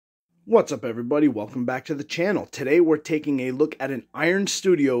What's up, everybody? Welcome back to the channel. Today we're taking a look at an Iron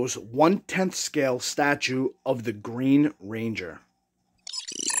Studios 1/10 scale statue of the Green Ranger.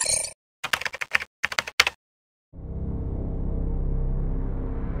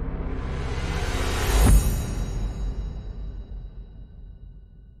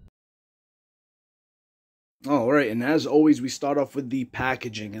 Alright, and as always we start off with the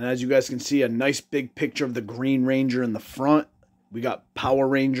packaging, and as you guys can see, a nice big picture of the Green Ranger in the front. We got Power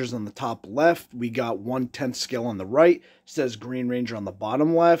Rangers on the top left. We got 1/10 scale on the right. It says Green Ranger on the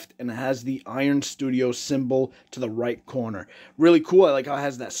bottom left. And it has the Iron Studios symbol to the right corner. Really cool. I like how it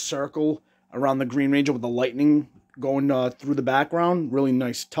has that circle around the Green Ranger with the lightning going through the background. Really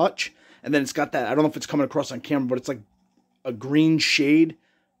nice touch. And then it's got that, I don't know if it's coming across on camera, but it's like a green shade.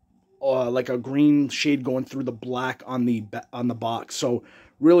 Like a green shade going through the black on the box. So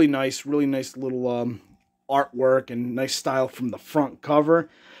really nice little artwork and nice style from the front cover.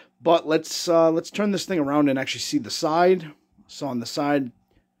 But let's turn this thing around and actually see the side. So on the side,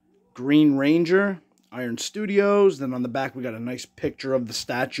 Green Ranger, Iron Studios. Then on the back we got a nice picture of the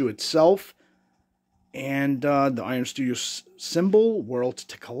statue itself and the Iron Studios symbol, World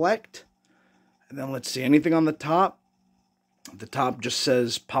to Collect. And then let's see, anything on the top. The top just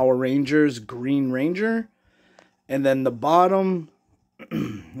says Power Rangers, Green Ranger. And then the bottom,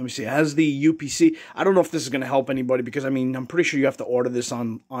 let me see, it has the UPC. I don't know if this is going to help anybody because, I mean, I'm pretty sure you have to order this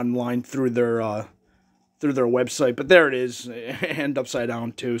online through their website. But there it is, and upside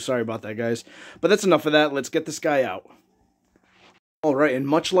down too. Sorry about that, guys. But that's enough of that. Let's get this guy out. Alright, and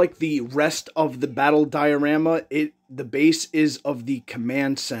much like the rest of the battle diorama, the base is of the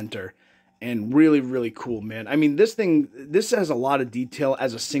command center. And really cool, man. I mean, this has a lot of detail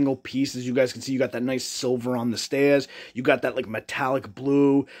as a single piece. As you guys can see, you got that nice silver on the stairs. You got that, like, metallic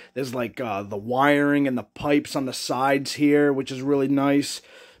blue. There's, like, the wiring and the pipes on the sides here, which is really nice.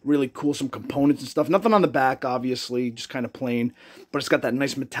 Really cool, some components and stuff. Nothing on the back, obviously, just kind of plain. But it's got that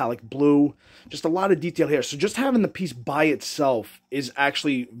nice metallic blue. Just a lot of detail here. So just having the piece by itself is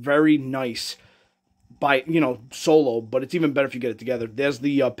actually very nice. By, you know, solo, but it's even better if you get it together. There's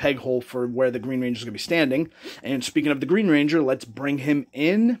the peg hole for where the Green Ranger is going to be standing. And speaking of the Green Ranger, let's bring him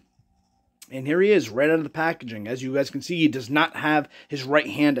in. And here he is, right out of the packaging. As you guys can see, he does not have his right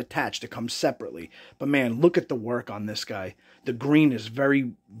hand attached. It comes separately. But man, look at the work on this guy. The green is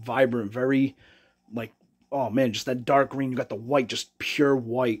very vibrant, very, like, oh man, just that dark green. You got the white, just pure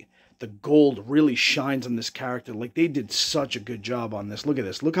white. The gold really shines on this character. Like, they did such a good job on this. Look at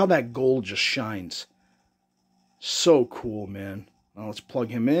this. Look how that gold just shines. So cool, man. Now let's plug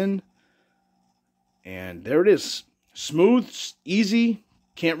him in. And there it is. Smooth, easy.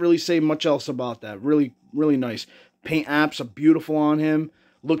 Can't really say much else about that. Really nice. Paint apps are beautiful on him.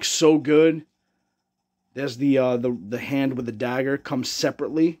 Looks so good. There's the hand with the dagger. Comes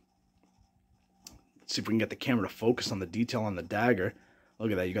separately. Let's see if we can get the camera to focus on the detail on the dagger. Look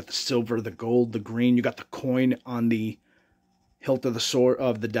at that. You got the silver, the gold, the green. You got the coin on the hilt of the sword,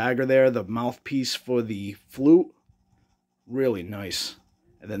 of the dagger there, the mouthpiece for the flute. Really nice.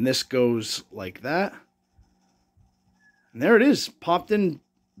 And then this goes like that. And there it is, popped in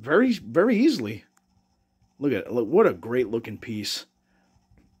very easily. Look at it. Look, what a great looking piece.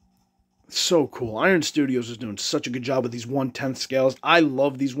 So cool. Iron Studios is doing such a good job with these 1/10 scales. I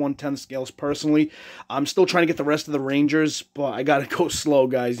love these 1/10 scales personally. I'm still trying to get the rest of the Rangers, but I gotta go slow,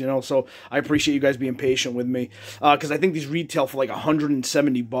 guys, you know, so I appreciate you guys being patient with me, because I think these retail for like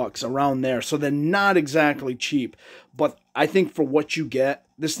 $170 around there, so they're not exactly cheap, but I think for what you get,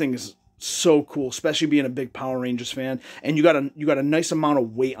 this thing is so cool, especially being a big Power Rangers fan, and you got a nice amount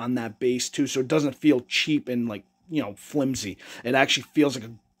of weight on that base too, so it doesn't feel cheap and, like, you know, flimsy. It actually feels like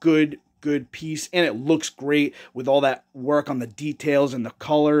a good piece, and it looks great with all that work on the details and the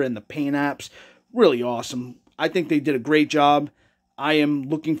color and the paint apps. Really awesome. I think they did a great job. I am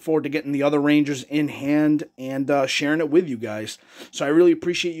looking forward to getting the other Rangers in hand and sharing it with you guys. So I really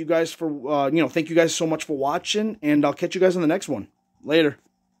appreciate you guys for, you know, thank you guys so much for watching, and I'll catch you guys on the next one. Later.